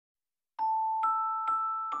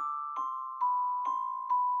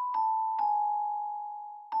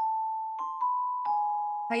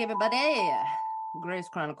Hi, everybody. Grace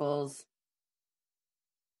Chronicles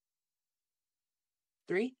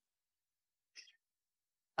 3.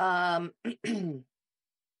 Um,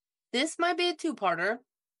 this might be a two-parter.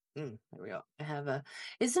 There we go.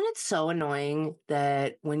 Isn't it so annoying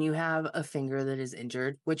that when you have a finger that is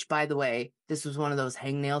injured, which, by the way, this was one of those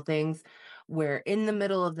hangnail things where in the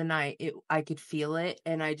middle of the night, I could feel it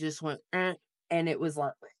and I just went, and it was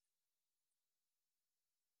like,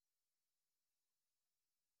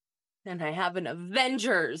 and I have an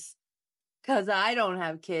Avengers because I don't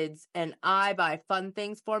have kids and I buy fun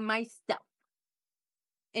things for myself.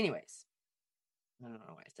 Anyways, I don't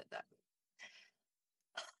know why I said that.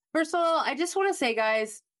 First of all, I just want to say,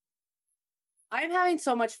 guys, I'm having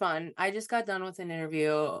so much fun. I just got done with an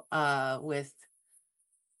interview with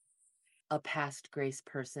a past Grace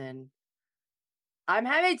person. I'm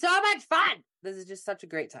having so much fun. This is just such a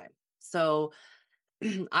great time. So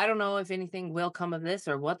I don't know if anything will come of this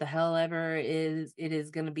or what the hell ever it is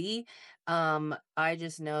going to be. I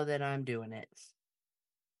just know that I'm doing it.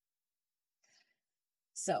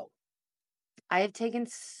 So I have taken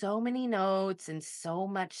so many notes and so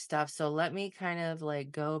much stuff. So let me kind of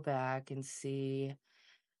like go back and see.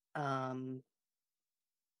 I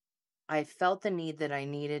felt the need that I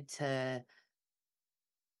needed to.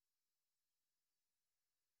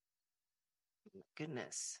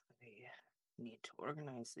 Goodness, I need to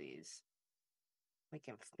organize these. We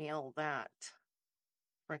can feel that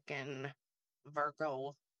freaking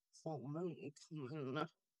Virgo full moon coming.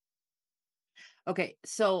 Okay,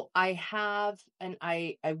 so I have, and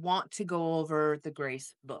I want to go over the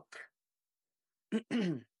Grace book.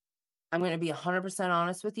 I'm going to be 100%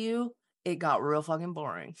 honest with you. It got real fucking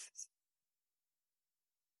boring.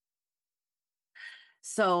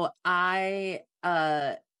 So I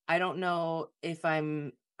don't know if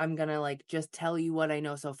I'm gonna like just tell you what I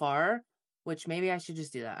know so far, which maybe I should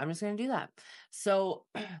just do that. I'm just gonna do that. So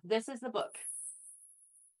this is the book.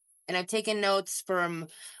 And I've taken notes from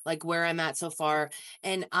like where I'm at so far.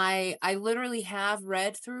 And I literally have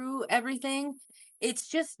read through everything. It's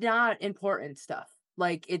just not important stuff.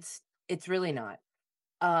 Like it's really not.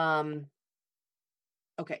 Um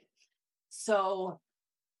okay. So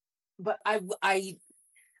but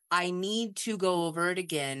I need to go over it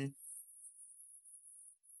again.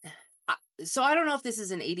 So I don't know if this is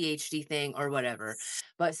an ADHD thing or whatever,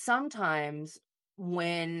 but sometimes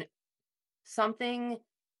when something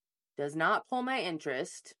does not pull my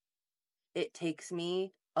interest, it takes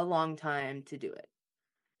me a long time to do it.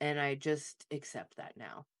 And I just accept that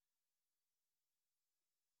now.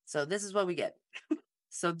 So this is what we get.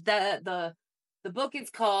 So the book is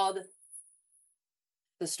called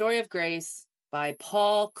The Story of Grace by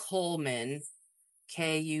Paul Coleman,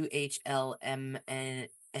 Kuhlmann.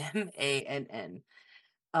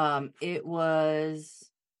 It was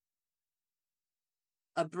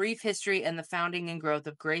A Brief History and the Founding and Growth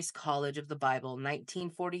of Grace College of the Bible,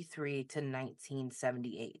 1943 to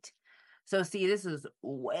 1978. So see, this is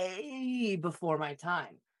way before my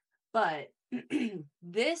time. But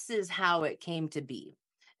this is how it came to be.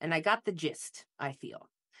 And I got the gist, I feel.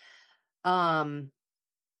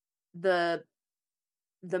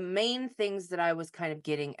 The main things that I was kind of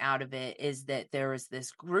getting out of it is that there was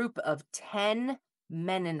this group of 10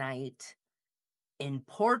 Mennonite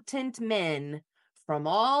important men from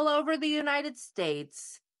all over the United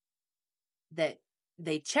States that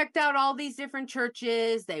they checked out all these different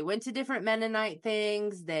churches. They went to different Mennonite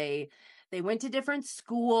things. They went to different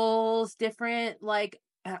schools, different like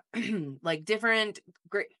like different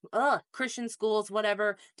great Christian schools,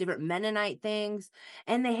 whatever, different Mennonite things,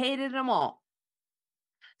 and they hated them all.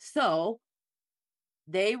 So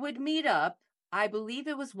they would meet up. I believe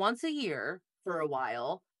it was once a year for a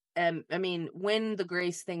while. I mean, when the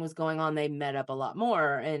Grace thing was going on, they met up a lot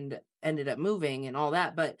more and ended up moving and all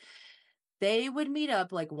that. But they would meet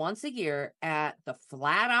up like once a year at the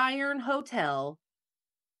Flatiron Hotel.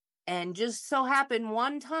 And just so happened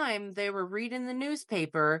one time they were reading the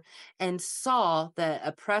newspaper and saw that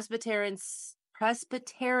a Presbyterian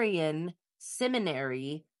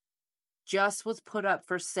seminary just was put up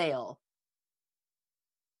for sale.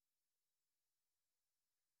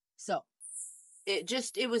 So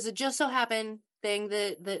it was a just so happened thing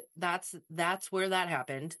that's where that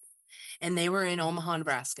happened. And they were in Omaha,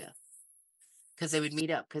 Nebraska. Because they would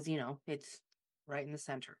meet up because it's right in the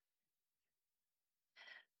center.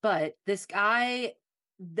 But this guy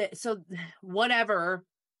so whatever,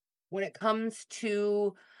 when it comes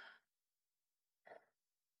to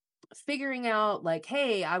figuring out like,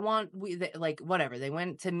 hey, like whatever. They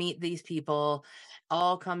went to meet these people.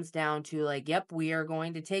 All comes down to like, yep, we are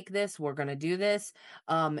going to take this. We're going to do this.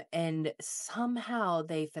 And somehow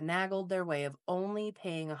they finagled their way of only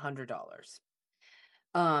paying $100.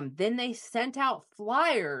 Then they sent out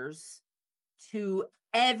flyers to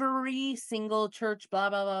every single church, blah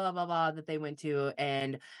blah blah blah blah blah, that they went to,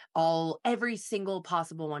 and every single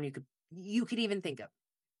possible one you could even think of,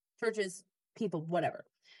 churches, people, whatever.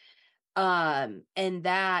 And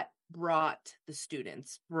that brought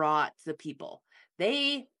the people.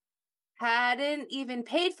 They hadn't even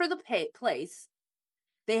paid for the place.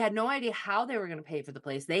 They had no idea how they were going to pay for the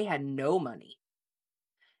place. They had no money,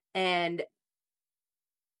 and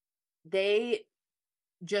they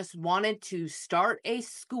just wanted to start a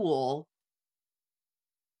school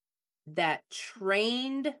that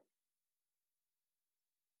trained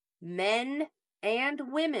men and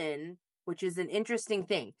women, which is an interesting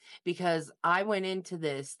thing because I went into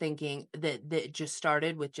this thinking that it just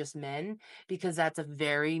started with just men because that's a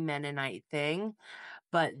very Mennonite thing.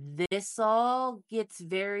 But this all gets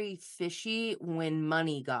very fishy when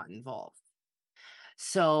money got involved.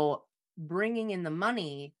 So bringing in the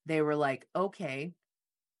money, they were like, okay,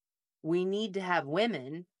 we need to have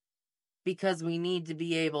women because we need to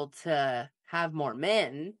be able to have more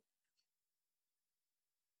men.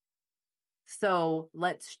 So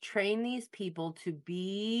let's train these people to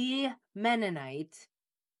be Mennonite,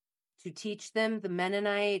 to teach them the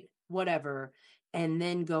Mennonite whatever, and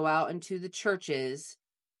then go out into the churches,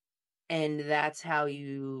 and that's how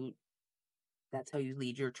you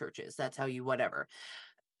lead your churches. That's how you whatever.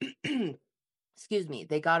 Excuse me.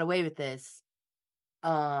 They got away with this.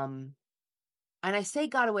 And I say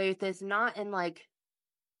got away with this not in like,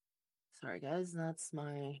 sorry guys, that's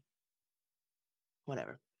my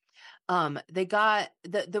whatever. They got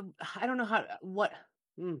the I don't know how what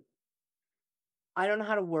I don't know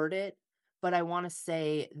how to word it, but I want to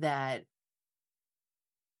say that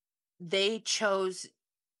they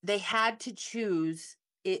had to choose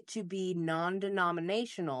it to be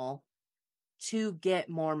non-denominational to get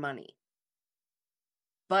more money.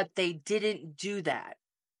 But they didn't do that.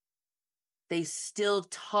 They still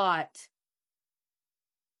taught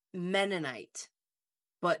Mennonite,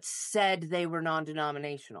 but said they were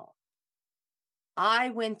non-denominational.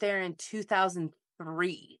 I went there in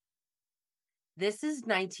 2003. This is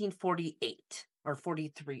 1948 or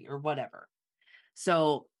 43 or whatever.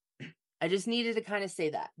 So I just needed to kind of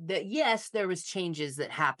say that yes, there was changes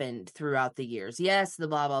that happened throughout the years. Yes, the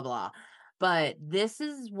blah, blah, blah. But this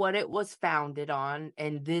is what it was founded on.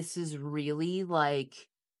 And this is really like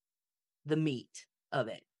the meat of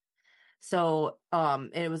it. So,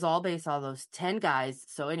 and it was all based on those 10 guys.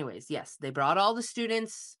 So anyways, yes, they brought all the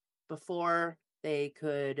students before they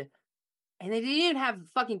could, and they didn't even have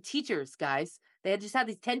fucking teachers, guys. They had just had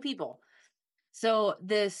these 10 people. So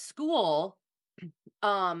the school,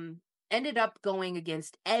 ended up going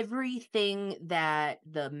against everything that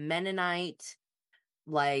the Mennonite,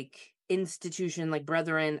 like, institution, like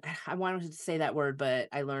brethren, I wanted to say that word, but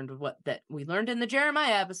I learned we learned in the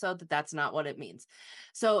Jeremiah episode that that's not what it means.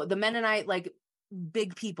 So the Mennonite, like,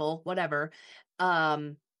 big people, whatever,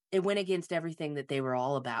 it went against everything that they were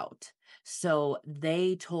all about. So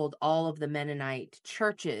they told all of the Mennonite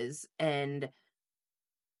churches and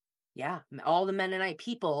all the Mennonite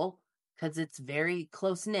people, because it's very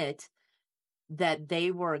close knit, that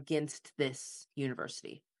they were against this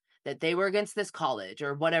university, that they were against this college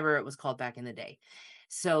or whatever it was called back in the day.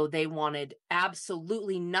 So they wanted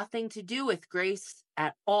absolutely nothing to do with Grace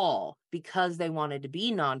at all because they wanted to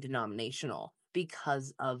be non-denominational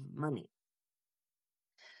because of money.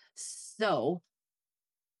 So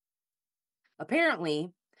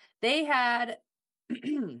apparently they had,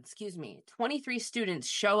 23 students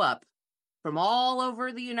show up from all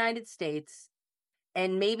over the United States,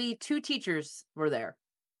 and maybe 2 teachers were there.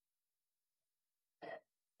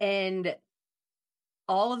 And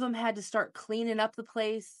all of them had to start cleaning up the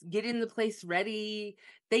place, getting the place ready.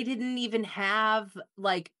 They didn't even have,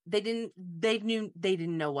 like, they didn't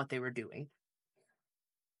know what they were doing.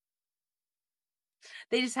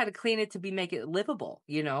 They just had to clean it to make it livable,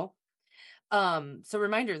 you know? So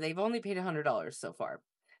reminder, they've only paid $100 so far.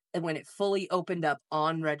 And when it fully opened up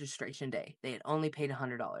on registration day, they had only paid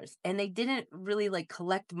 $100. And they didn't really, like,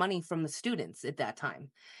 collect money from the students at that time.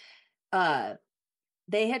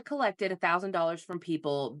 They had collected $1,000 from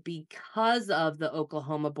people because of the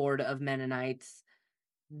Oklahoma Board of Mennonites.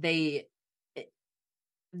 The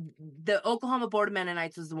Oklahoma Board of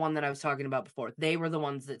Mennonites was the one that I was talking about before. They were the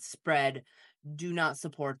ones that spread, do not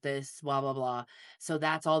support this, blah, blah, blah. So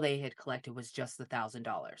that's all they had collected was just the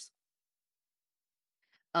 $1,000.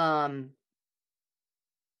 Um,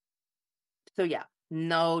 so yeah,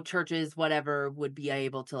 no churches, whatever, would be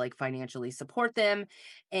able to like financially support them.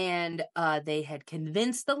 And they had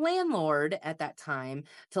convinced the landlord at that time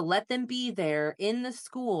to let them be there in the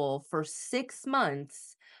school for 6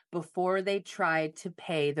 months before they tried to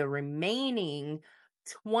pay the remaining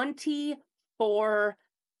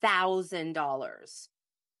 $24,000.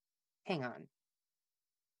 Hang on.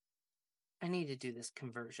 I need to do this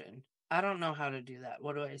conversion. I don't know how to do that.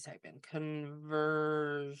 What do I type in?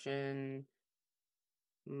 Conversion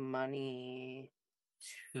money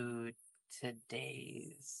to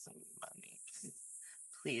today's money.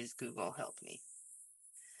 Please, Google, help me.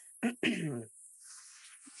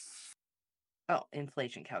 Oh,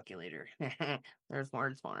 inflation calculator. There's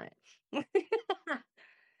words for it.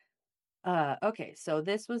 Okay, so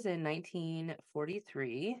this was in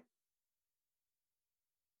 1943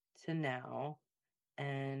 to now,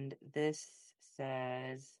 and this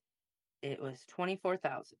says it was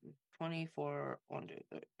 24,000. 24 under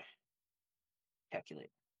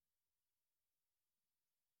calculate.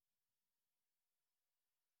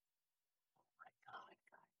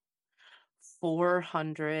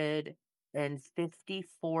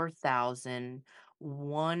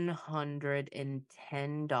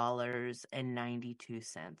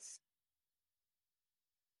 454,110.92.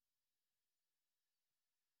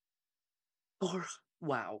 Or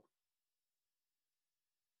wow.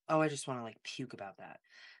 Oh, I just want to like puke about that.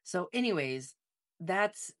 So, anyways,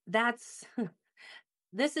 that's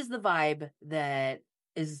this is the vibe that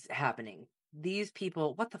is happening. These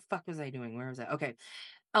people, what the fuck was I doing? Where was I? Okay.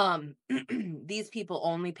 These people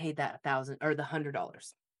only paid that 1,000 or the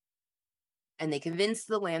 $100. And they convinced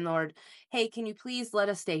the landlord, hey, can you please let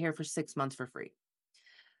us stay here for 6 months for free?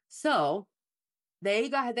 So they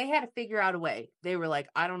had to figure out a way. They were like,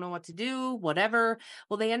 I don't know what to do, whatever.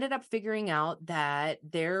 Well, they ended up figuring out that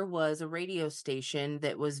there was a radio station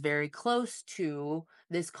that was very close to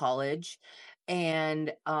this college.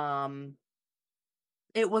 And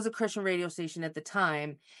it was a Christian radio station at the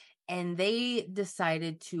time. And they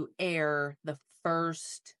decided to air the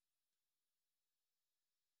first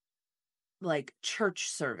like church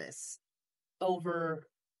service over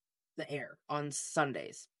the air on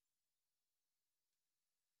Sundays.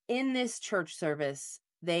 In this church service,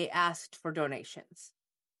 they asked for donations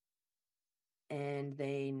and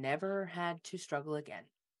they never had to struggle again.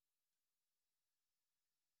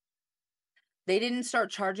 They didn't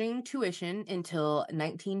start charging tuition until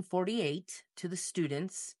 1948 to the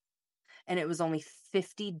students, and it was only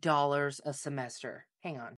 $50 a semester.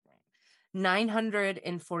 Hang on.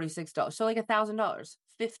 $946. So like $1,000.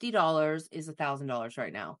 $50 is $1,000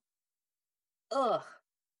 right now. Ugh.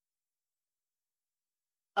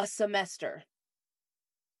 A semester.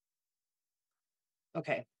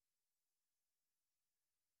 Okay.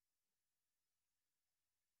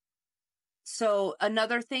 So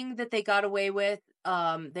another thing that they got away with,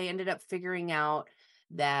 they ended up figuring out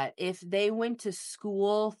that if they went to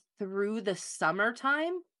school through the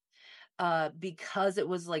summertime, because it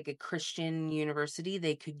was like a Christian university,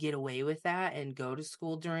 they could get away with that and go to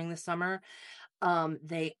school during the summer.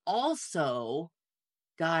 They also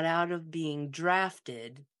got out of being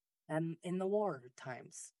drafted in the war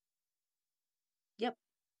times. Yep.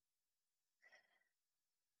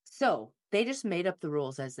 So they just made up the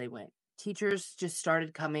rules as they went. Teachers just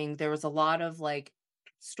started coming. There was a lot of like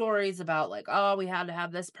stories about like, oh, we had to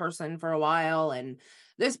have this person for a while and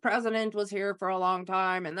this president was here for a long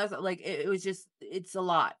time. And that's like, it was just, it's a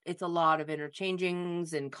lot. It's a lot of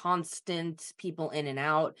interchangings and constant people in and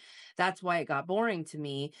out. That's why it got boring to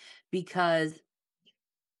me because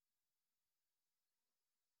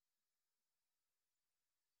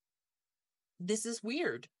this is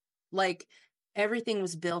weird. Like everything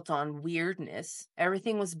was built on weirdness.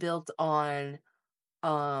 Everything was built on,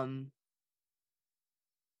 um,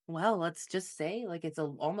 well, let's just say like it's a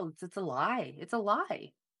lie. It's a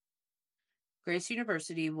lie. Grace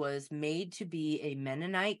University was made to be a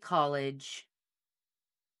Mennonite college,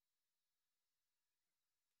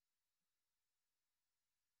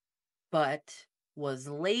 but was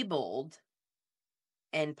labeled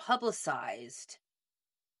and publicized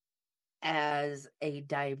as a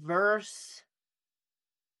diverse,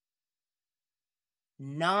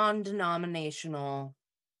 non-denominational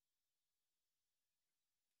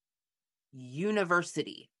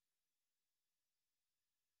university.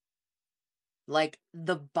 Like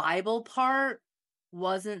the Bible part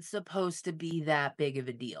wasn't supposed to be that big of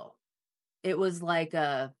a deal. It was like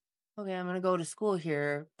okay, I'm going to go to school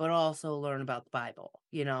here, but also learn about the Bible,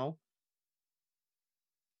 you know?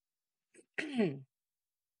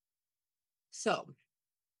 So,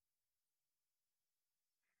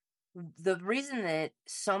 the reason that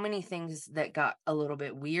so many things that got a little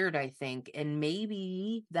bit weird, I think, and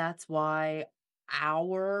maybe that's why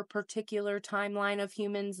our particular timeline of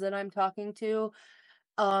humans that I'm talking to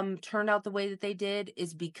turned out the way that they did,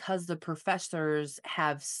 is because the professors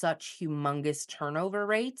have such humongous turnover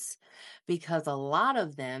rates, because a lot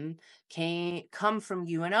of them come from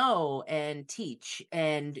UNO and teach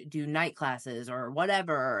and do night classes or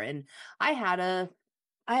whatever. And I had a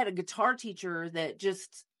I had a guitar teacher that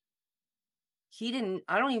just he didn't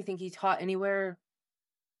I don't even think he taught anywhere.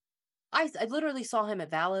 I literally saw him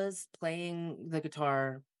at Vala's playing the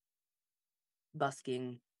guitar,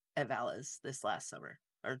 busking at Vala's this last summer,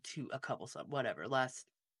 or a couple some whatever, last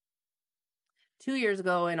 2 years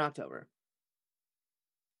ago in October.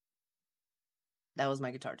 That was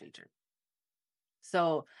my guitar teacher.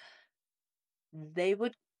 So they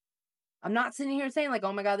would, I'm not sitting here saying like,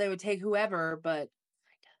 oh my God, they would take whoever, but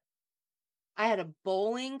I had a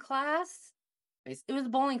bowling class. It was a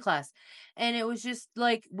bowling class. And it was just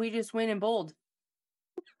like, we just went and bowled.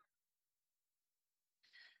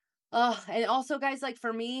 And also, guys, like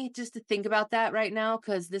for me, just to think about that right now,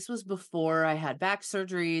 because this was before I had back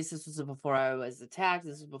surgeries. This was before I was attacked.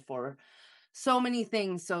 This was before so many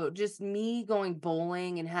things. So just me going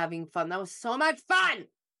bowling and having fun. That was so much fun.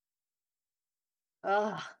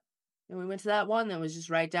 Ugh. And we went to that one that was just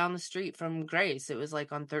right down the street from Grace. It was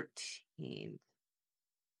like on 13th.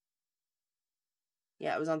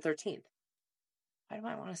 Yeah, it was on 13th. Why do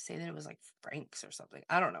I want to say that it was like Frank's or something?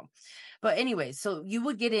 I don't know. But anyway, so you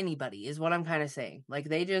would get anybody is what I'm kind of saying. Like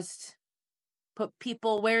they just put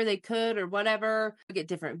people where they could or whatever. Get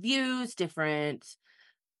different views, different,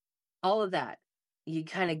 all of that. You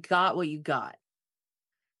kind of got what you got.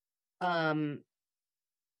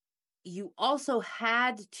 You also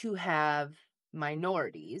had to have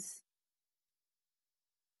minorities,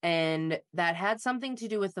 and that had something to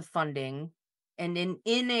do with the funding. And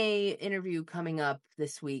in a interview coming up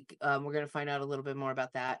this week, we're going to find out a little bit more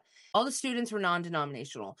about that. All the students were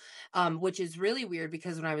non-denominational, which is really weird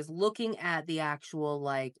because when I was looking at the actual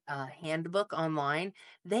like handbook online,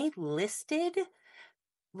 they listed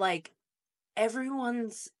like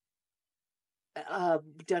everyone's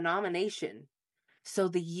denomination. So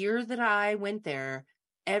the year that I went there,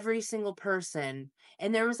 every single person,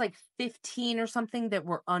 and there was like 15 or something that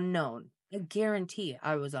were unknown. I guarantee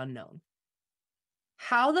I was unknown.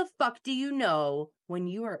 How the fuck do you know when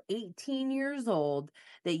you are 18 years old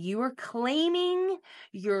that you are claiming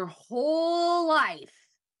your whole life?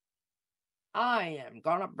 I am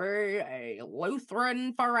gonna be a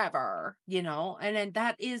Lutheran forever, and then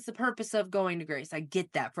that is the purpose of going to Grace. I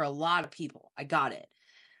get that for a lot of people. I got it.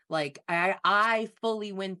 Like I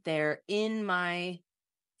fully went there in my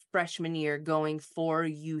freshman year going for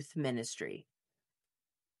youth ministry.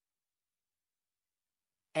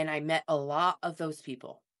 And I met a lot of those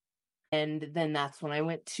people. And then that's when I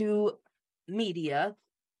went to media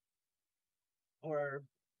or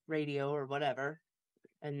radio or whatever.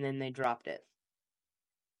 And then they dropped it.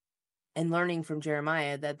 And learning from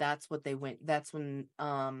Jeremiah that's what they went. That's when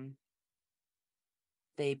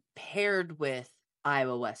they paired with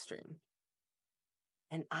Iowa Western.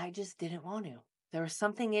 And I just didn't want to. There was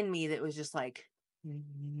something in me that was just like,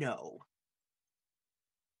 no.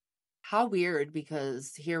 How weird,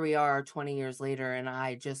 because here we are 20 years later, and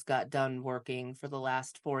I just got done working for the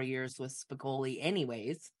last 4 years with Spicoli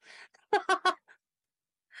anyways.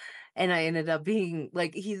 And I ended up being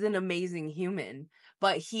like, he's an amazing human,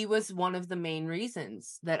 but he was one of the main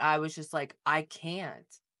reasons that I was just like, I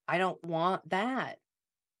don't want that.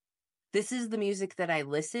 This is the music that I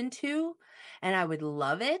listen to, and I would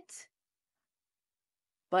love it,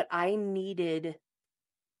 but I needed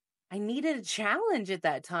a challenge at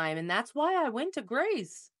that time, and that's why I went to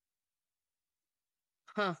Grace.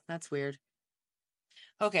 Huh, that's weird.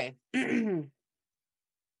 Okay.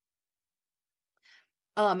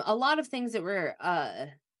 A lot of things that were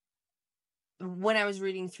when I was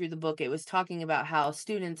reading through the book, it was talking about how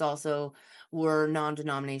students also were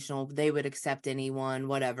non-denominational. They would accept anyone,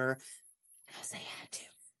 whatever, as they had to.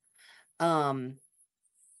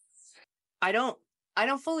 I don't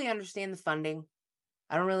fully understand the funding.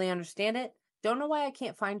 I don't really understand it. Don't know why I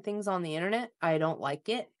can't find things on the internet. I don't like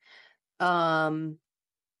it. I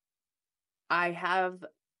have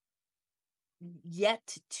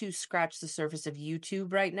yet to scratch the surface of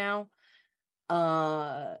YouTube right now.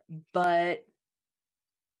 But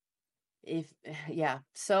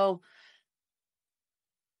so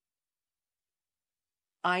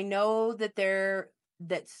I know that there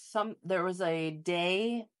was a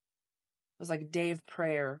day, it was like a day of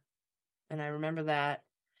prayer, and I remember that.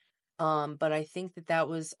 But I think that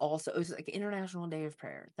was also, it was like International Day of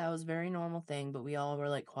Prayer. That was a very normal thing, but we all were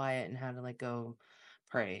like quiet and had to like go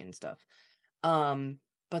pray and stuff. Um,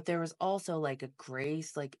 but there was also like a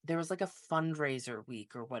grace, like there was like a fundraiser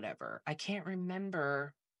week or whatever. I can't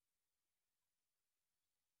remember.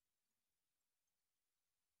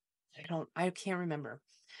 I can't remember.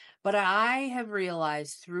 But I have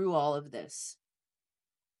realized through all of this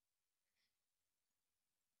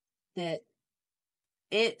that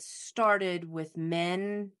it started with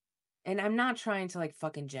men, and I'm not trying to like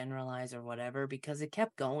fucking generalize or whatever because it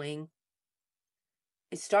kept going.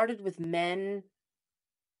 It started with men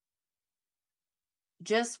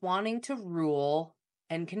just wanting to rule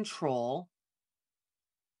and control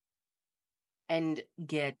and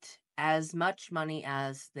get as much money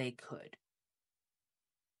as they could.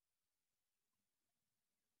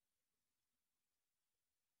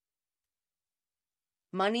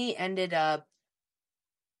 Money ended up,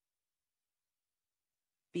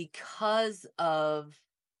 because of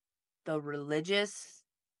the religious,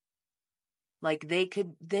 like they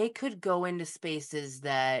could go into spaces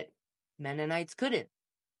that Mennonites couldn't.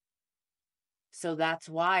 So that's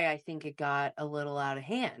why I think it got a little out of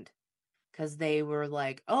hand, because they were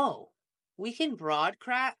like, "Oh, we can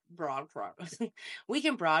broadcast we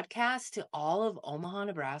can broadcast to all of Omaha,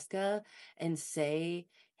 Nebraska and say,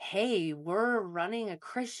 'Hey, we're running a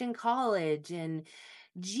Christian college and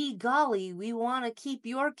gee golly, we want to keep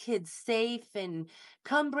your kids safe and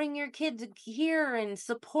come bring your kids here and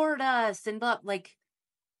support us,' and blah, like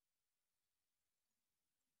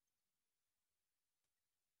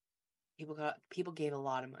people gave a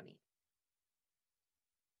lot of money.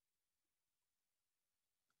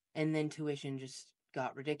 And then tuition just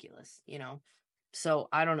got ridiculous. So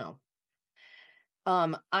I don't know.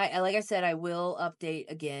 Like I said, I will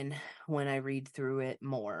update again when I read through it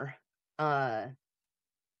more. Uh,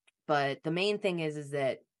 but the main thing is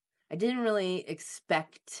that I didn't really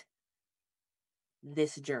expect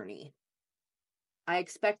this journey. I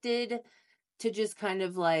expected to just kind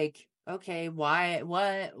of like, okay, why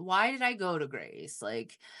did I go to Grace?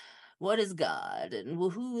 Like, what is God and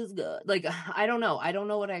who is God? Like, I don't know. I don't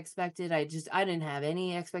know what I expected. I didn't have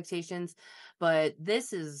any expectations, but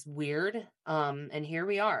this is weird. And here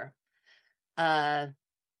we are. Uh,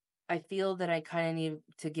 I feel that I kind of need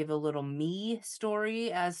to give a little me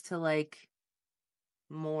story as to like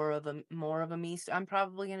more of a me. I'm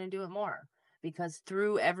probably going to do it more because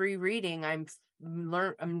through every reading, I'm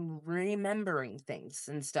remembering things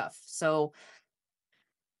and stuff. So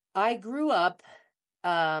I grew up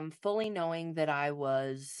fully knowing that I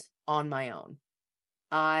was on my own.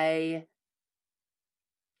 I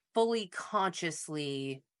fully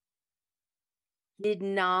consciously did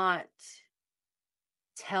not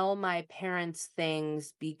tell my parents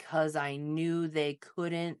things because I knew they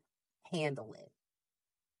couldn't handle it.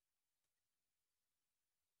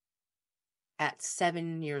 At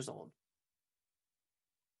 7 years old.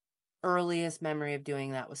 Earliest memory of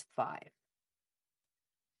doing that was 5.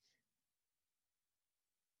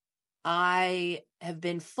 I have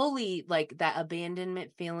been fully like that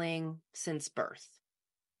abandonment feeling since birth.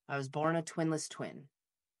 I was born a twinless twin.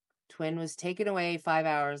 Twin was taken away 5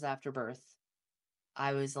 hours after birth.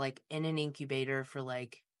 I was like in an incubator for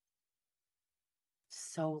like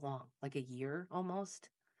so long, like a year almost.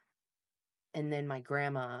 And then my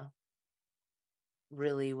grandma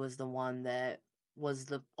really was the one that was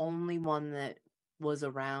the only one that was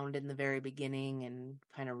around in the very beginning and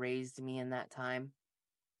kind of raised me in that time.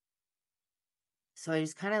 So I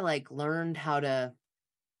just kind of like learned how to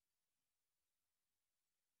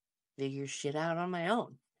figure shit out on my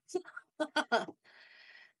own.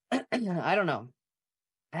 I don't know.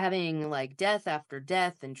 Having like death after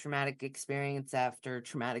death and traumatic experience after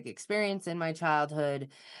traumatic experience in my childhood,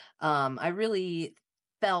 I really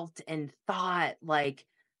felt and thought like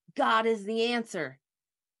God is the answer.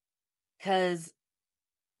 Because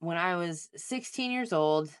when I was 16 years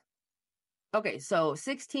old, okay, so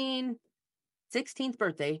 16th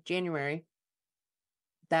birthday, January,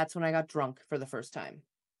 that's when I got drunk for the first time.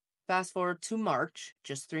 Fast forward to March,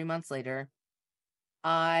 just 3 months later,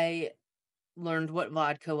 I learned what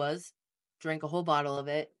vodka was, drank a whole bottle of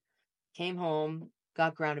it, came home,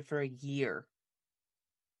 got grounded for a year.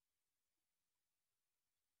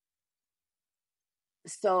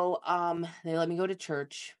 So, they let me go to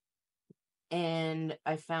church, and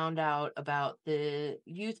I found out about the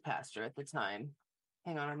youth pastor at the time.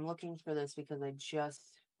 Hang on, I'm looking for this because I just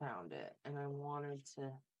found it, and I wanted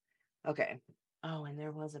to. Okay. Oh, and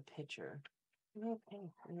there was a picture.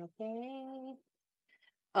 Okay. Okay.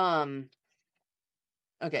 Um.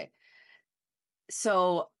 Okay.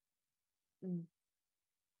 So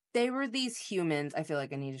they were these humans. I feel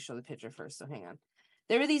like I need to show the picture first, so hang on.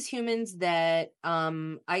 There were these humans that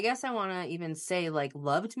I guess I want to even say like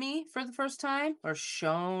loved me for the first time or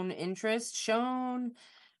shown interest, shown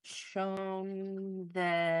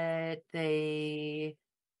that they,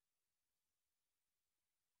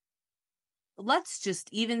 let's just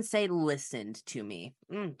even say listened to me.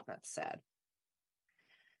 That's sad.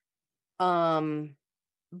 Um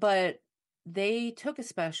but they took a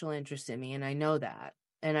special interest in me, and I know that.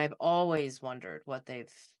 And I've always wondered what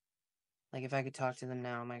they've, like, if I could talk to them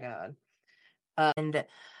now, oh my God. And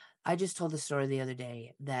I just told the story the other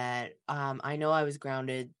day that I know I was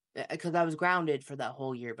grounded because I was grounded for that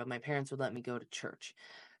whole year, but my parents would let me go to church.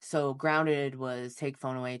 So grounded was take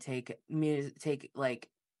phone away, take music, take like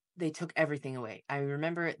they took everything away. I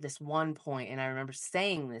remember at this one point, and I remember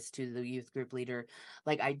saying this to the youth group leader,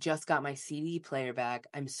 like I just got my CD player back.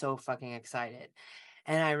 I'm so fucking excited.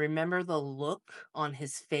 And I remember the look on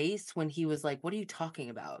his face when he was like, "What are you talking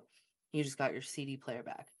about? You just got your CD player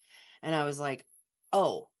back." And I was like,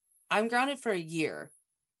 "Oh, I'm grounded for a year.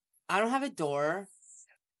 I don't have a door.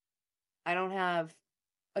 I don't have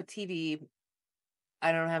a TV.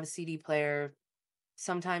 I don't have a CD player.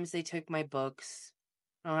 Sometimes they took my books.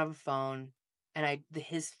 I don't have a phone." And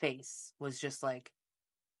his face was just like,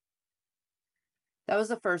 that was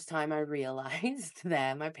the first time I realized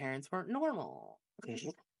that my parents weren't normal.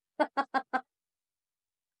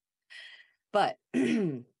 But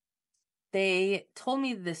they told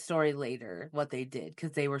me this story later, what they did,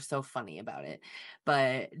 because they were so funny about it.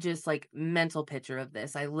 But just like mental picture of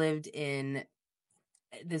this,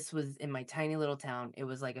 this was in my tiny little town. It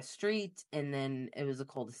was like a street, and then it was a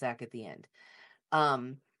cul-de-sac at the end.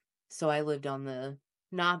 Um, so I lived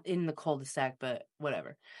not in the cul-de-sac, but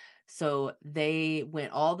whatever. So they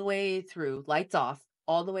went all the way through, lights off,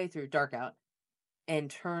 all the way through, dark out, and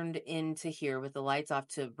turned into here with the lights off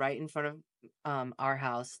to right in front of our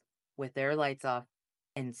house with their lights off,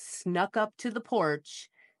 and snuck up to the porch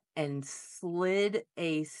and slid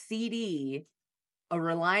a CD, a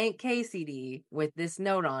Reliant K CD with this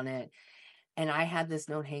note on it. And I had this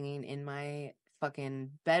note hanging in my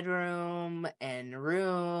fucking bedroom and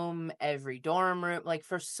room, every dorm room, like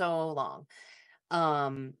for so long.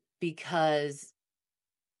 Because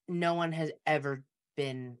no one has ever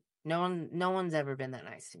been, no one's ever been that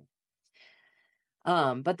nice to me.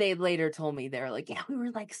 But they later told me, they were like, "Yeah, we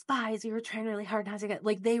were like spies. We were trying really hard not to get,"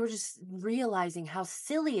 like, they were just realizing how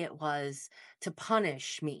silly it was to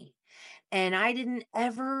punish me. And I didn't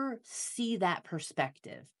ever see that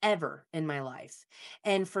perspective ever in my life.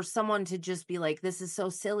 And for someone to just be like, this is so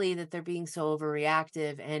silly that they're being so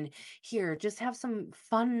overreactive, and here, just have some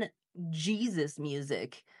fun Jesus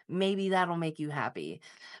music. Maybe that'll make you happy.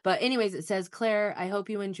 But, anyways, it says, "Claire, I hope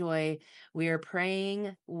you enjoy. We are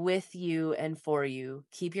praying with you and for you.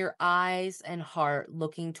 Keep your eyes and heart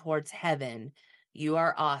looking towards heaven. You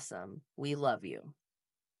are awesome. We love you."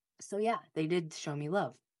 So, yeah, they did show me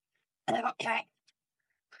love. Okay.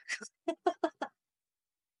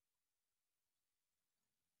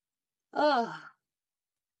 Ugh.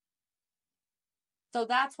 So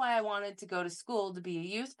that's why I wanted to go to school to be a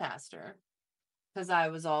youth pastor. Because I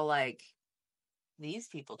was all like, these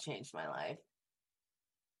people changed my life.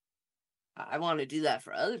 I want to do that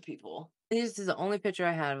for other people. This is the only picture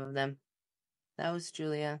I have of them. That was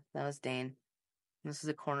Julia. That was Dane. This is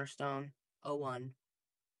a Cornerstone 01.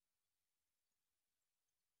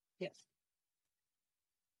 Yes.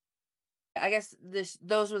 I guess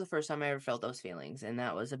those were the first time I ever felt those feelings, and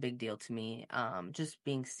that was a big deal to me. Just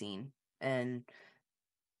being seen and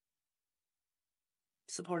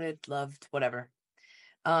supported, loved, whatever.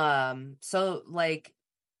 So like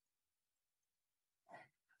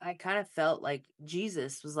I kind of felt like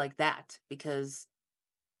Jesus was like that, because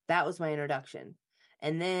that was my introduction.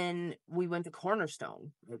 And then we went to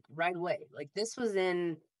Cornerstone like right away. Like this was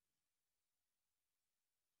in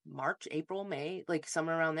March, April, May, like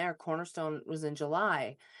somewhere around there. Cornerstone was in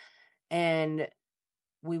July. And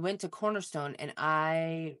we went to Cornerstone, and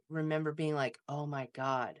I remember being like, "Oh my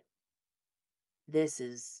God, this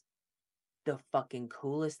is the fucking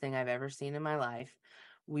coolest thing I've ever seen in my life."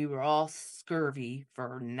 We were all scurvy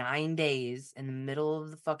for 9 days in the middle of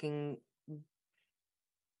the fucking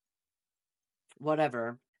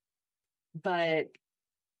whatever. But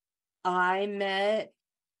I met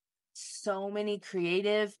so many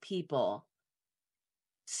creative people,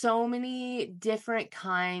 so many different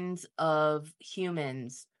kinds of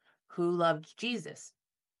humans who loved Jesus.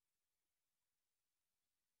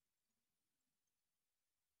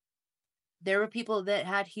 There were people that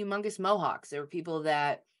had humongous mohawks. There were people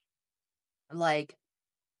that like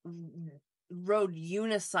rode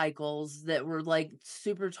unicycles that were like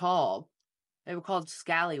super tall. They were called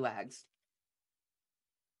scallywags.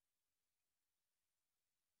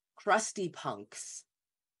 Crusty punks.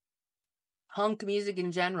 Punk music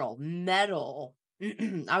in general. Metal.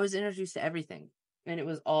 I was introduced to everything. And it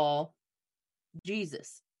was all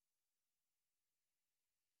Jesus.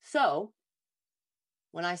 So,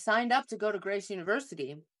 when I signed up to go to Grace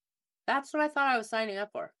University, that's what I thought I was signing up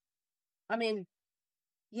for. I mean,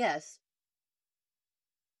 yes.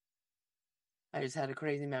 I just had a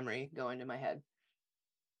crazy memory go into my head.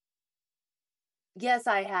 Yes,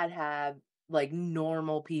 I had like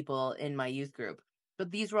normal people in my youth group,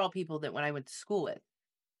 but these were all people that when I went to school with.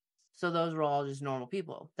 So those were all just normal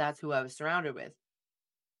people. That's who I was surrounded with.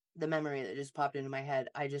 The memory that just popped into my head,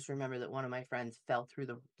 I just remember that one of my friends fell through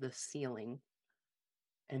the ceiling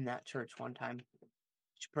in that church one time.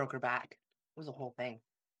 She broke her back. It was a whole thing.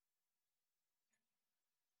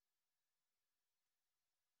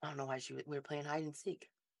 I don't know why we were playing hide and seek.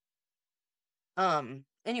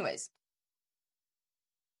 Anyways.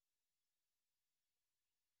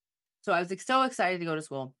 So I was so excited to go to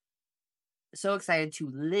school. So excited to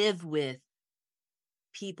live with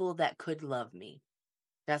people that could love me.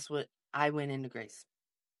 That's what I went into Grace.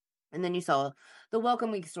 And then you saw the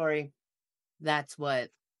welcome week story. That's what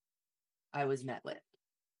I was met with.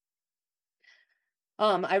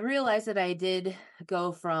 I realized that I did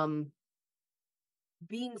go from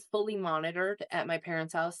being fully monitored at my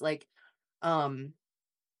parents' house, like, meaning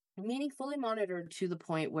fully monitored to the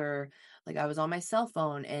point where, like, I was on my cell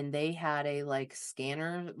phone and they had a, like,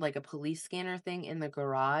 scanner, like a police scanner thing in the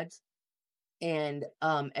garage. And,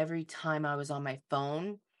 every time I was on my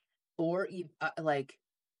phone or like,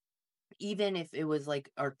 even if it was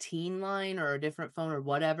like our teen line or a different phone or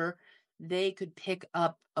whatever, they could pick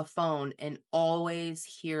up a phone and always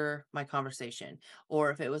hear my conversation.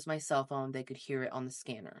 Or if it was my cell phone, they could hear it on the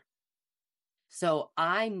scanner. So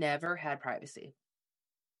I never had privacy.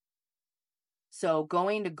 So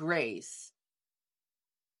going to Grace,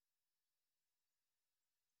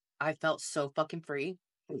 I felt so fucking free.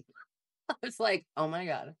 I was like, oh my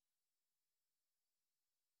God.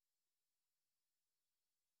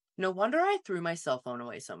 No wonder I threw my cell phone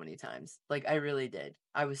away so many times. Like, I really did.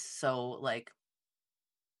 I was so like,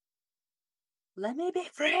 let me be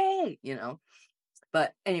free, you know?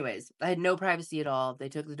 But anyways, I had no privacy at all. They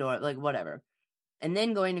took the door, like whatever. And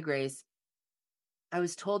then going to Grace, I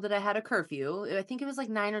was told that I had a curfew. I think it was like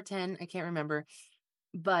 9 or 10, I can't remember.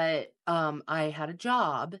 But I had a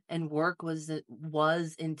job and work was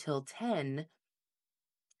until 10.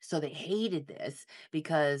 So they hated this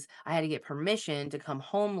because I had to get permission to come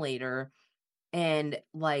home later. And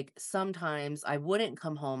like sometimes I wouldn't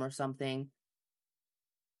come home or something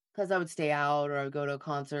because I would stay out or I would go to a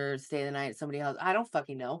concert, stay the night at somebody's house. I don't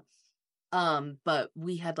fucking know. But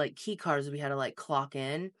we had like key cards we had to like clock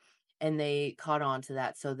in and they caught on to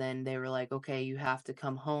that. So then they were like, okay, you have to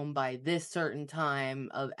come home by this certain time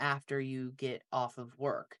of after you get off of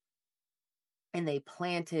work. And they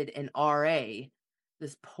planted an RA,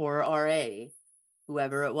 this poor RA,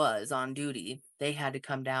 whoever it was on duty, they had to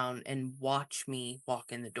come down and watch me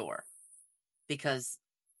walk in the door because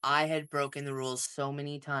I had broken the rules so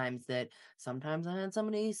many times that sometimes I had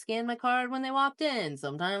somebody scan my card when they walked in.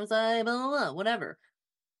 Sometimes I blah, blah, blah, whatever.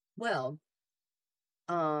 Well,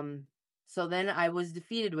 so then I was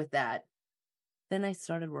defeated with that. Then I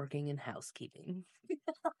started working in housekeeping.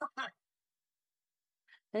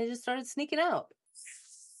 And I just started sneaking out.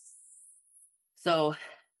 So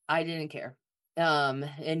I didn't care.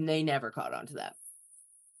 And they never caught on to that.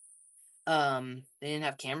 They didn't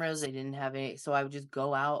have cameras, they didn't have any, so I would just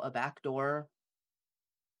go out a back door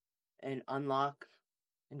and unlock,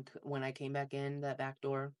 and when I came back in that back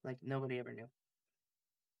door, like nobody ever knew.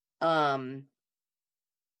 Let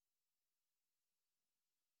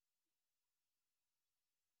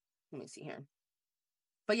me see here.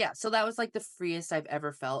 But yeah, so that was like the freest I've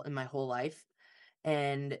ever felt in my whole life.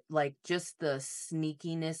 And like just the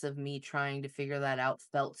sneakiness of me trying to figure that out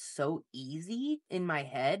felt so easy in my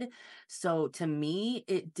head. So to me,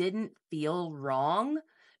 it didn't feel wrong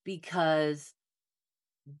because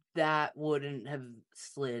that wouldn't have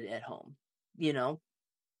slid at home, you know?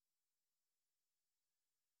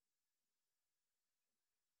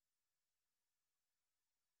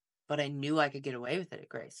 But I knew I could get away with it at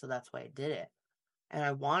Grace, so that's why I did it. And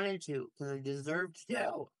I wanted to because I deserved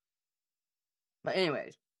to. But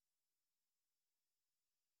anyways,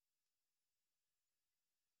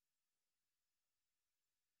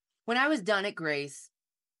 when I was done at Grace,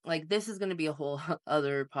 like this is going to be a whole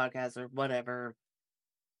other podcast or whatever.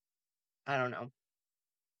 I don't know.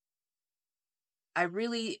 I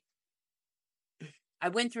really I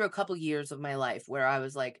went through a couple years of my life where I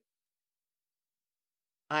was like,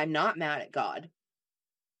 I'm not mad at God.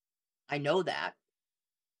 I know that.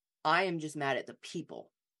 I am just mad at the people.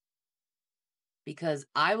 Because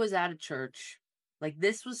I was at a church, like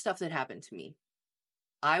this was stuff that happened to me.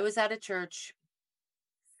 I was at a church,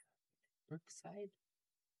 Brookside,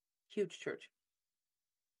 huge church.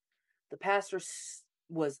 The pastor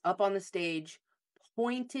was up on the stage,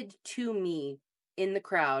 pointed to me in the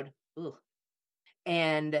crowd,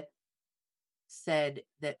 and said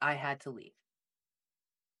that I had to leave.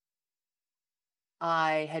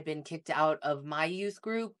 I had been kicked out of my youth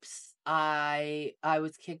groups. I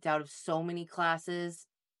was kicked out of so many classes.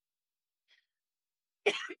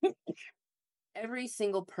 Every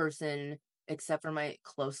single person except for my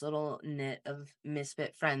close little knit of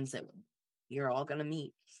misfit friends that you're all gonna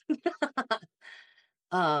meet.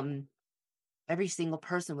 Every single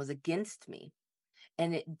person was against me.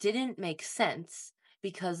 And it didn't make sense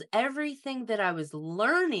because everything that I was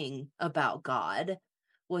learning about God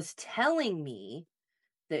was telling me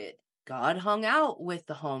that God hung out with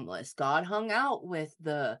the homeless. God hung out with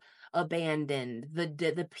the abandoned,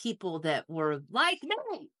 the people that were like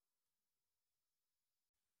me.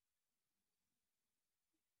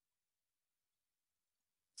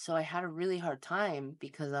 So I had a really hard time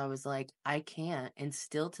because I was like, I can't. And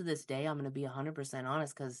still to this day, I'm going to be 100%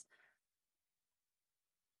 honest because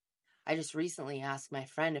I just recently asked my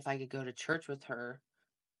friend if I could go to church with her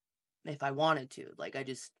if I wanted to. Like, I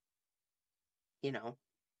just, you know,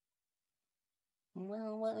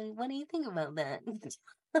 well, what do you think about that?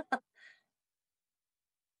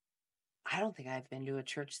 I don't think I've been to a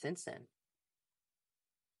church since then.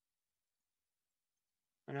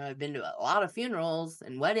 I know I've been to a lot of funerals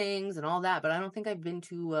and weddings and all that, but I don't think I've been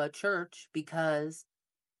to a church because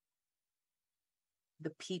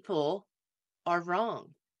the people are wrong.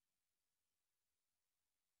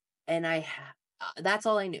 And that's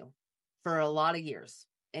all I knew for a lot of years.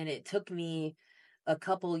 And it took me a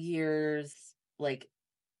couple years, like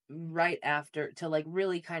right after, to like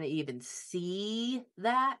really kind of even see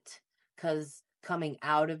that, because coming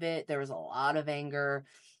out of it, there was a lot of anger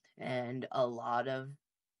and a lot of,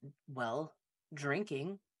 well,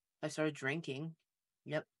 drinking. I started drinking.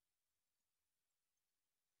 Yep.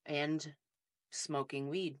 And smoking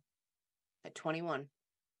weed at 21.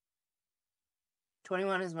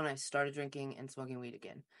 21 is when I started drinking and smoking weed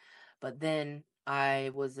again. But then I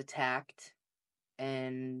was attacked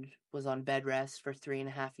and was on bed rest for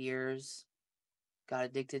 3.5 years. Got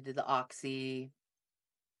addicted to the oxy.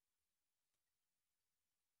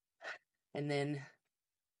 And then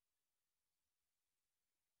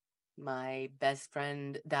my best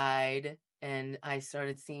friend died and I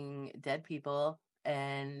started seeing dead people.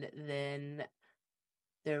 And then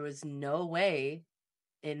there was no way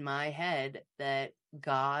in my head that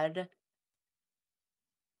God,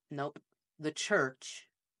 nope, the church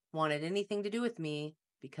wanted anything to do with me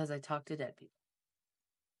because I talked to dead people.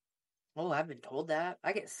 Oh, I've been told that.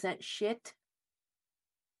 I get sent shit.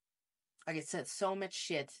 I get sent so much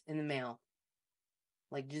shit in the mail.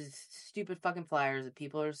 Like just stupid fucking flyers that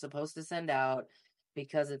people are supposed to send out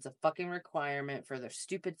because it's a fucking requirement for their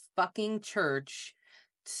stupid fucking church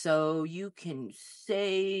so you can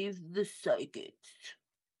save the psychics.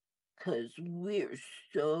 Because we're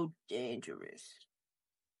so dangerous.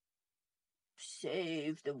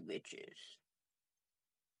 Save the witches.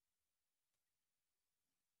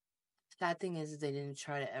 Sad thing is they didn't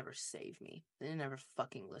try to ever save me. They didn't ever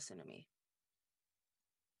fucking listen to me.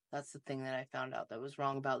 That's the thing that I found out that was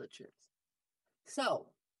wrong about the church. So,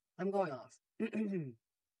 I'm going off.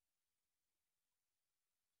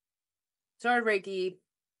 Started Reiki.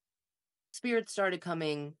 Spirits started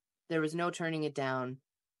coming. There was no turning it down.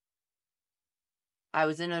 I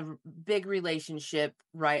was in a big relationship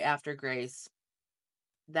right after Grace.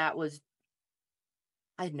 I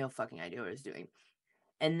had no fucking idea what I was doing.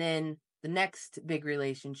 And then the next big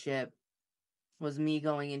relationship was me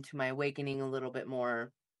going into my awakening a little bit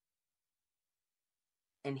more.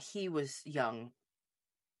 And he was young.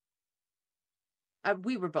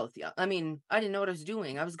 We were both young. I mean, I didn't know what I was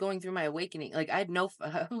doing. I was going through my awakening. Like, I had no...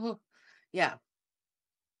 yeah.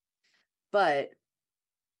 But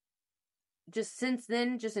just since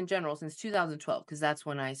then, just in general, since 2012, because that's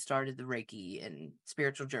when I started the Reiki and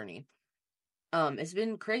spiritual journey, it's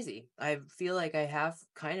been crazy. I feel like I have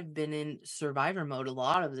kind of been in survivor mode a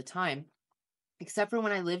lot of the time, except for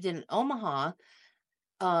when I lived in Omaha.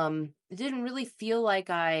 It didn't really feel like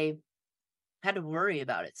I had to worry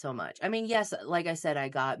about it so much. I mean, yes, like I said, I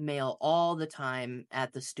got mail all the time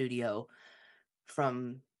at the studio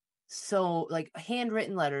from So, like,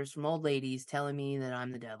 handwritten letters from old ladies telling me that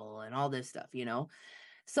I'm the devil and all this stuff, you know?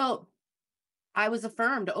 So, I was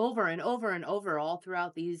affirmed over and over and over all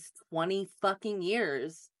throughout these 20 fucking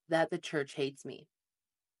years that the church hates me.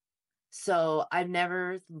 So, I've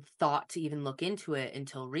never thought to even look into it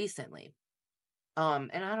until recently. And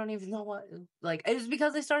I don't even know what, like, it was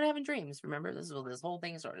because I started having dreams. Remember, this is what this whole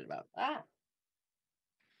thing started about.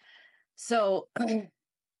 So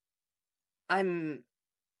I'm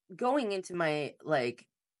going into my, like,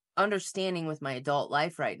 understanding with my adult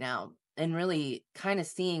life right now and really kind of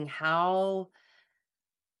seeing how,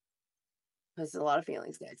 there's a lot of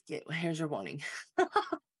feelings, guys. Here's your warning.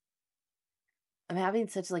 I'm having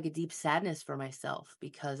such, like, a deep sadness for myself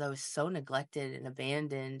because I was so neglected and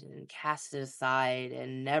abandoned and casted aside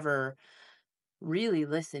and never really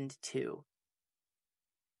listened to,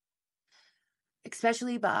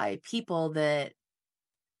 especially by people that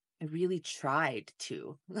I really tried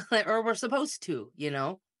to, or were supposed to, you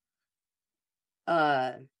know?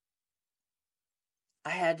 Uh, I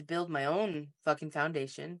had to build my own fucking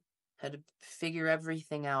foundation, had to figure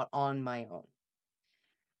everything out on my own.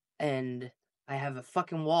 And I have a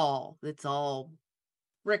fucking wall that's all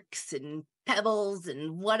bricks and pebbles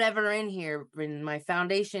and whatever in here, and my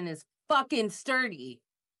foundation is fucking sturdy.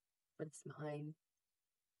 But it's mine.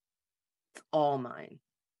 It's all mine.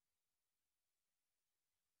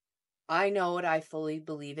 I know what I fully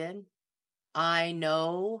believe in. I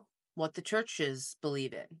know what the churches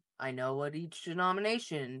believe in. I know what each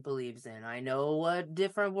denomination believes in. I know what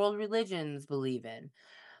different world religions believe in.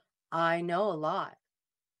 I know a lot.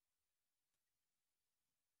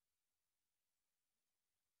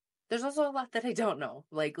 There's also a lot that I don't know.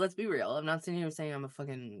 Like, let's be real. I'm not sitting here saying I'm a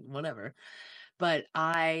fucking whatever. But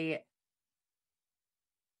I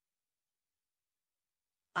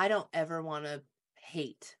don't ever want to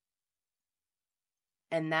hate.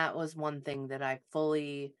 And that was one thing that I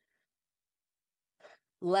fully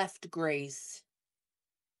left Grace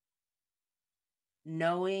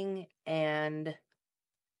knowing and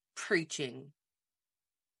preaching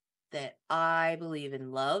that I believe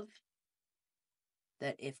in love,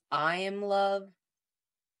 that if I am love,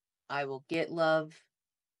 I will get love,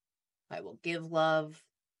 I will give love.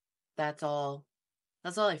 That's all.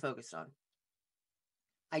 That's all I focused on.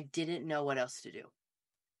 I didn't know what else to do.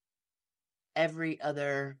 Every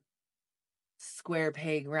other square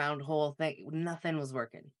peg, round hole thing, nothing was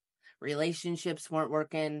working. Relationships weren't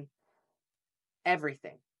working.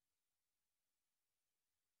 Everything.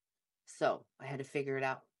 So I had to figure it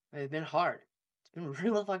out. It's been hard. It's been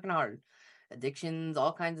real fucking hard. Addictions,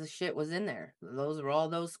 all kinds of shit was in there. Those were all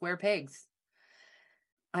those square pegs.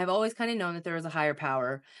 I've always kind of known that there was a higher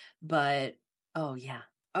power, but oh yeah.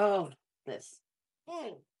 Oh, this.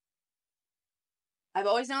 Mm. I've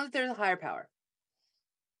always known that there's a higher power.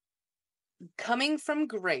 Coming from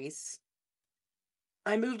Grace,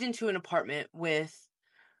 I moved into an apartment with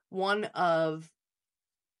one of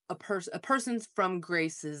a person's from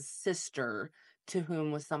Grace's sister, to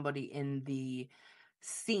whom was somebody in the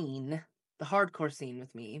scene, the hardcore scene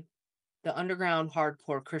with me, the underground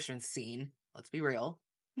hardcore Christian scene. Let's be real.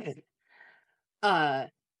 uh,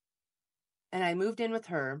 and I moved in with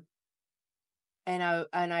her, and I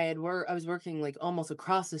was working like almost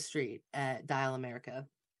across the street at Dial America,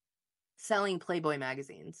 selling Playboy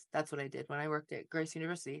magazines. That's what I did when I worked at Grace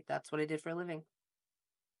University. That's what I did for a living.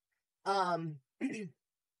 Um,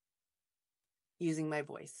 using my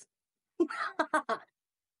voice.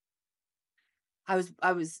 I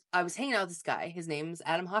was hanging out with this guy. His name's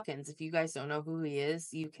Adam Hawkins. If you guys don't know who he is,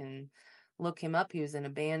 you can look him up. He was in a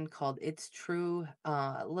band called It's True.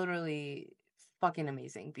 Literally fucking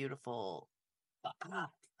amazing, beautiful,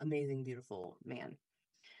 amazing, beautiful man.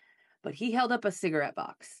 But he held up a cigarette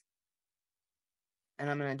box, and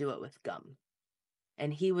I'm gonna do it with gum.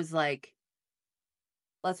 And he was like,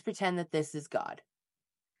 "Let's pretend that this is God.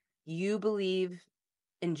 You believe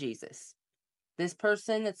in Jesus. This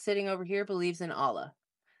person that's sitting over here believes in Allah.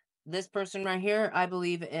 This person right here, I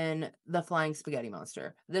believe in the flying spaghetti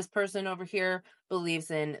monster. This person over here believes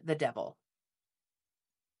in the devil.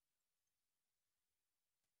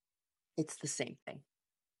 It's the same thing.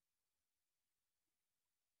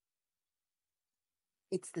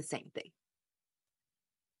 It's the same thing.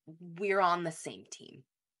 We're on the same team.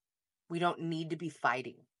 We don't need to be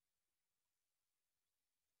fighting.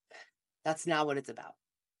 That's not what it's about."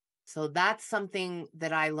 So that's something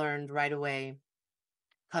that I learned right away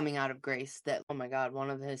coming out of Grace, that, oh my God, one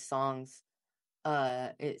of his songs,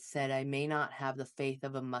 it said, "I may not have the faith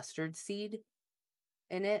of a mustard seed"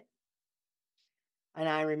 in it. And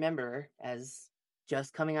I remember, as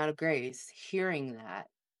just coming out of Grace, hearing that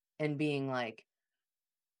and being like,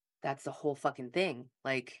 That's the whole fucking thing.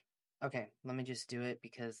 Like, okay, let me just do it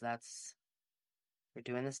because we're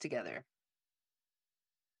doing this together.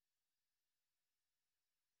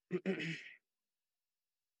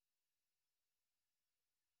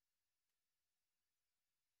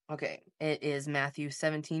 Okay, it is Matthew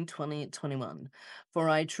 17, 20, 21. For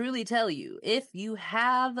I truly tell you, if you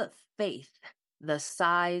have faith the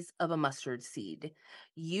size of a mustard seed,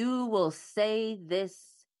 you will say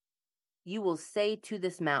to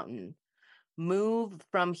this mountain, move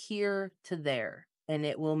from here to there, and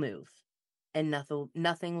it will move, and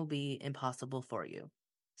nothing will be impossible for you.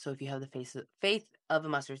 So if you have the faith of a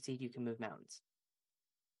mustard seed, you can move mountains.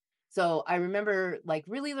 So I remember like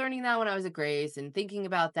really learning that when I was at Grace and thinking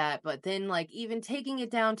about that, but then like even taking it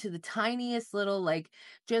down to the tiniest little, like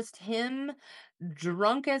just him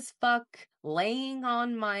drunk as fuck laying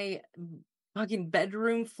on my fucking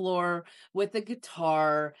bedroom floor with a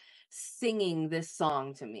guitar singing this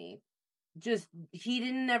song to me. Just he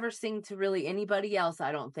didn't ever sing to really anybody else,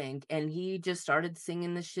 I don't think, and he just started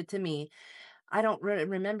singing this shit to me. I don't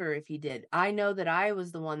remember if he did. I know that I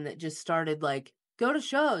was the one that just started like, go to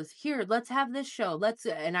shows. Here, let's have this show.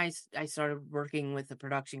 And I started working with a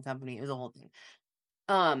production company. It was a whole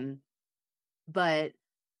thing. But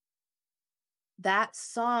that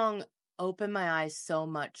song opened my eyes so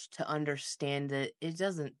much to understand that it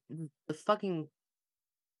doesn't, the fucking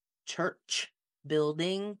church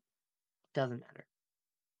building doesn't matter.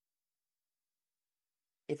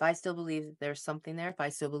 If I still believe that there's something there, if I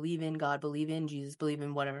still believe in God, believe in Jesus, believe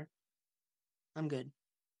in whatever, I'm good.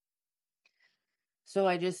 So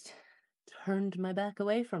I just turned my back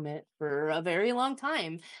away from it for a very long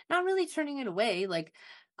time. Not really turning it away. Like,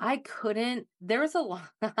 I couldn't, there was a lot.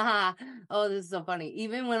 Oh, this is so funny.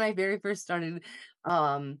 Even when I very first started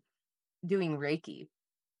doing Reiki,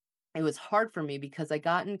 it was hard for me because I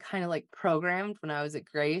gotten kind of like programmed when I was at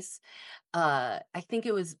Grace. I think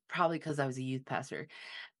it was probably because I was a youth pastor,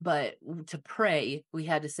 but to pray, we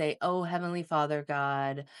had to say, "Oh, Heavenly Father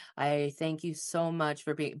God, I thank you so much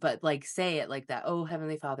for being," but like say it like that, "Oh,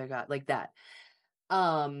 Heavenly Father God," like that.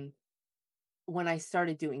 Um, when I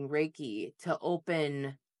started doing Reiki to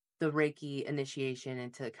open the Reiki initiation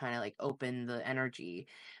and to kind of like open the energy,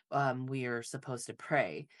 we are supposed to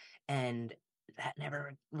pray, and that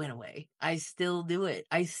never went away. I still do it.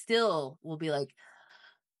 I still will be like,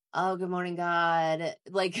 "Oh, good morning, God."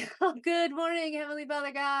 Like, "Oh, good morning, Heavenly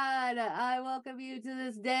Father God. I welcome you to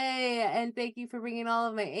this day and thank you for bringing all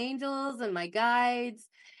of my angels and my guides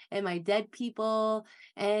and my dead people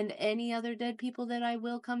and any other dead people that I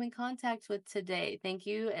will come in contact with today. Thank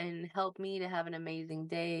you and help me to have an amazing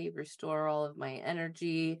day, restore all of my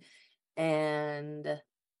energy, and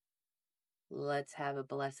let's have a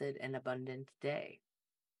blessed and abundant day."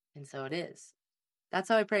 And so it is. That's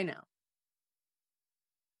how I pray now.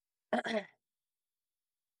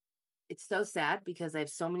 It's so sad because I have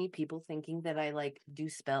so many people thinking that I like do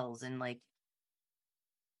spells and like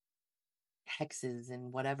hexes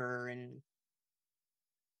and whatever, and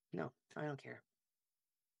no, I don't care.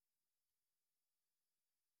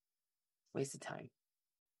 Waste of time.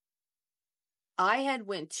 I had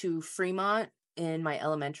went to Fremont in my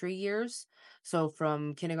elementary years, so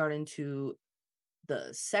from kindergarten to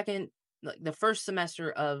the first semester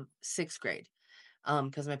of 6th grade,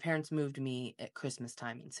 because my parents moved me at Christmas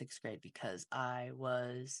time in 6th grade because I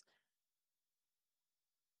was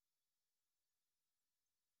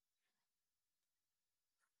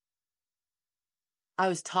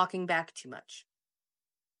talking back too much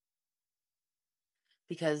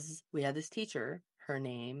because we had this teacher. Her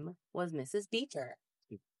name was Mrs. Beecher.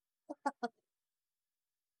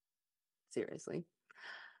 Seriously.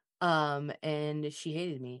 And she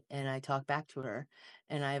hated me and I talked back to her.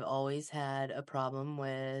 And I've always had a problem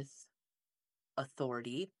with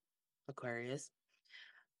authority, Aquarius,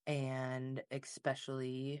 and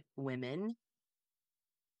especially women.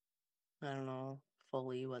 I don't know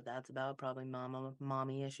fully what that's about, probably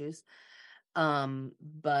mommy issues.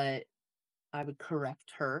 But I would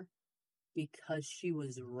correct her because she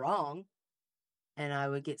was wrong and I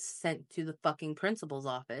would get sent to the fucking principal's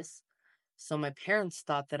office. So my parents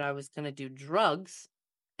thought that I was going to do drugs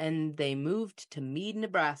and they moved to Mead,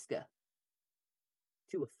 Nebraska,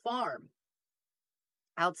 to a farm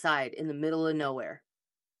outside in the middle of nowhere.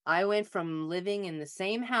 I went from living in the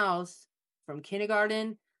same house from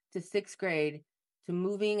kindergarten to 6th grade to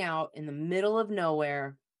moving out in the middle of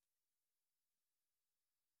nowhere.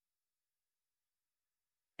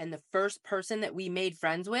 And the first person that we made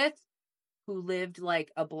friends with, who lived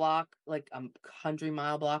like a block, like a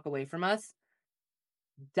 100-mile block away from us,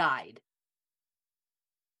 died.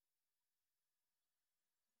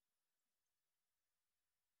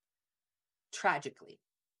 tragically.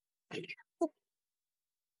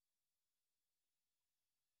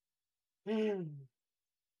 Mm.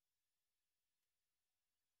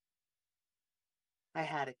 I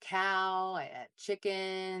had a cow, I had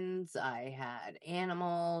chickens, I had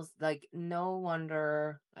animals. Like, no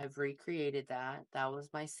wonder I've recreated that. That was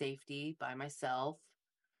my safety by myself.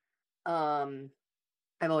 Um,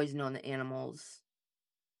 I've always known that animals,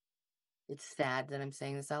 it's sad that I'm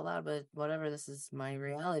saying this out loud, but whatever, this is my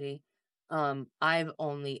reality. I've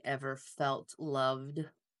only ever felt loved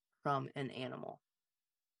from an animal,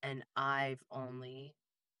 and I've only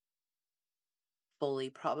fully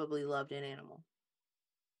probably loved an animal.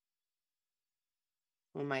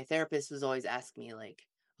 When my therapist was always asking me, like,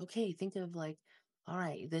 okay, think of like, all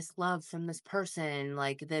right, this love from this person,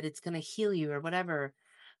 like that it's gonna heal you or whatever.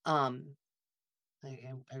 Um,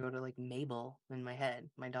 I go to like Mabel in my head,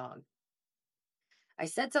 my dog. I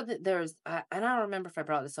said something. And I don't remember if I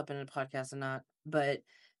brought this up in a podcast or not, but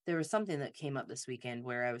there was something that came up this weekend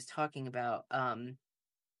where I was talking about.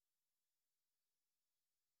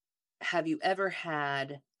 Have you ever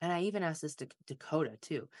had? And I even asked this to Dakota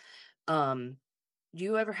too. Um, do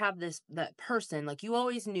you ever have that person, like, you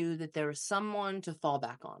always knew that there was someone to fall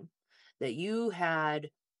back on, that you had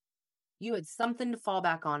something to fall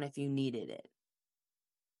back on if you needed it?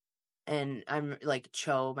 And I'm like,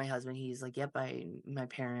 Cho, my husband, he's like, yep, my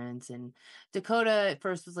parents. And Dakota at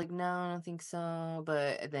first was like, no, I don't think so,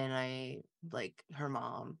 but then I like her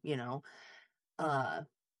mom, uh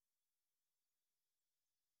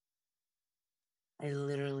I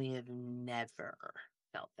literally have never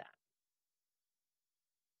felt that.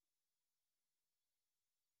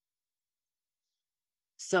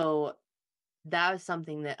 So that was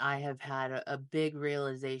something that I have had a big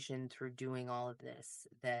realization through doing all of this,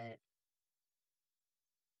 that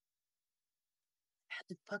I had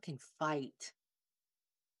to fucking fight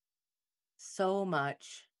so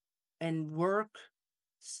much and work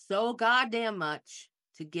so goddamn much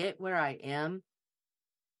to get where I am.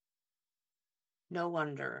 No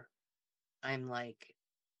wonder I'm like,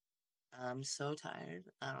 I'm so tired.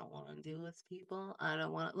 I don't want to deal with people. I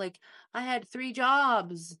don't want to, like, I had 3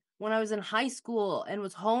 jobs when I was in high school and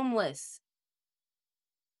was homeless.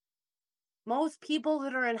 Most people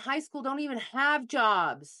that are in high school don't even have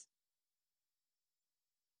jobs.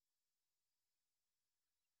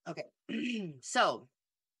 Okay. So,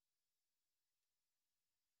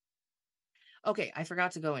 okay, I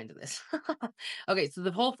forgot to go into this. Okay, so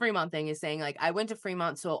the whole Fremont thing is saying, like, I went to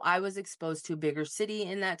Fremont, so I was exposed to a bigger city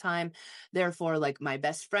in that time. Therefore, like, my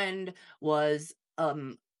best friend was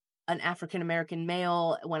an African American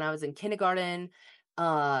male when I was in kindergarten.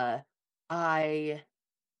 Uh I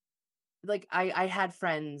I had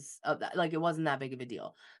friends of that, like, it wasn't that big of a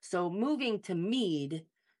deal. So moving to Meade,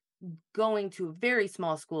 going to a very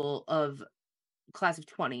small school of class of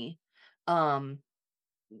 20, um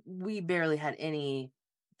we barely had any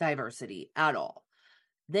diversity at all.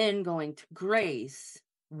 Then going to Grace,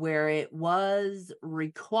 where it was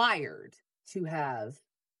required to have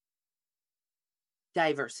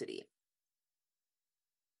diversity.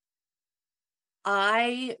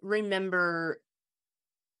 I remember,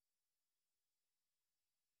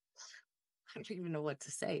 I don't even know what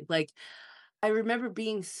to say. Like, I remember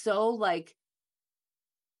being so like,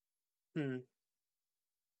 hmm,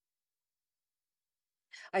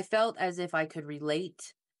 I felt as if I could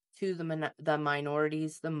relate to the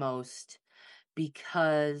minorities the most,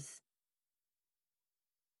 because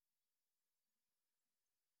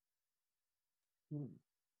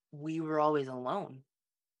we were always alone.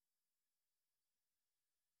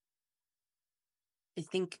 I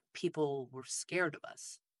think people were scared of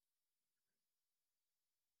us.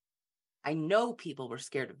 I know people were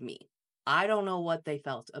scared of me. I don't know what they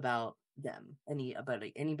felt about them, about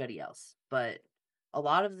anybody else, but a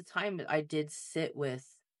lot of the time I did sit with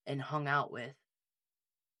and hung out with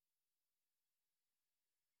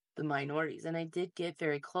the minorities, and I did get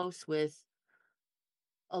very close with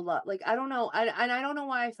a lot. Like, I don't know, and I don't know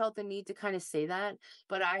why I felt the need to kind of say that,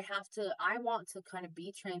 but I want to kind of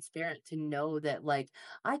be transparent to know that, like,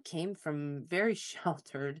 I came from very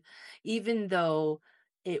sheltered, even though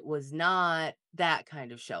it was not that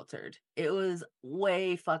kind of sheltered. It was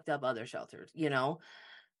way fucked up other sheltered.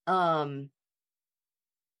 Um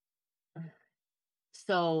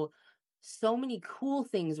so so many cool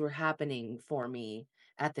things were happening for me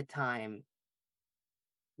at the time.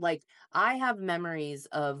 Like, I have memories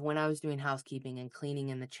of when I was doing housekeeping and cleaning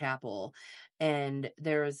in the chapel, and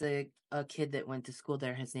there was a kid that went to school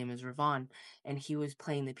there. His name is Ravon, and he was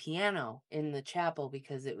playing the piano in the chapel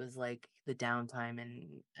because it was like the downtime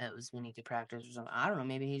and it was we need to practice or something. I don't know.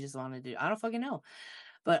 Maybe he just wanted to. I don't fucking know.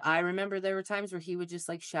 But I remember there were times where he would just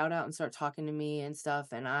like shout out and start talking to me and stuff,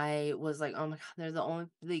 and I was like, "Oh my god, they're the only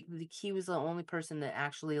he was the only person that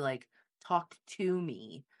actually like talked to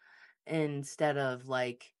me instead of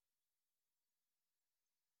like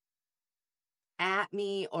at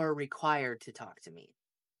me or required to talk to me."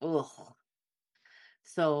 Ugh.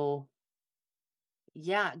 So,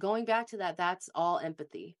 yeah, going back to that, that's all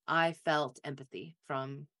empathy. I felt empathy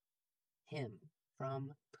from him,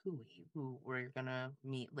 from Pooey, who we're gonna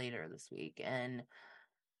meet later this week. And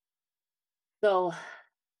so,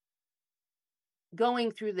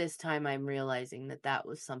 going through this time, I'm realizing that that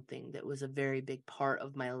was something that was a very big part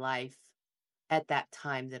of my life at that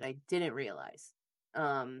time that I didn't realize.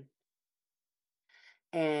 Um,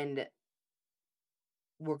 and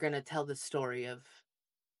we're gonna tell the story of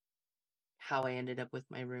how I ended up with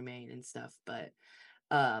my roommate and stuff. But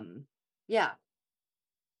yeah,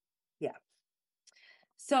 yeah.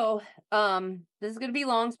 So, this is gonna be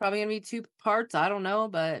long. It's probably gonna be 2 parts. I don't know,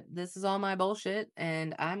 but this is all my bullshit,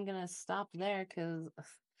 and I'm gonna stop there because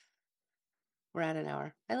we're at an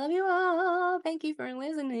hour. I love you all. Thank you for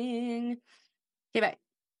listening. Okay, bye.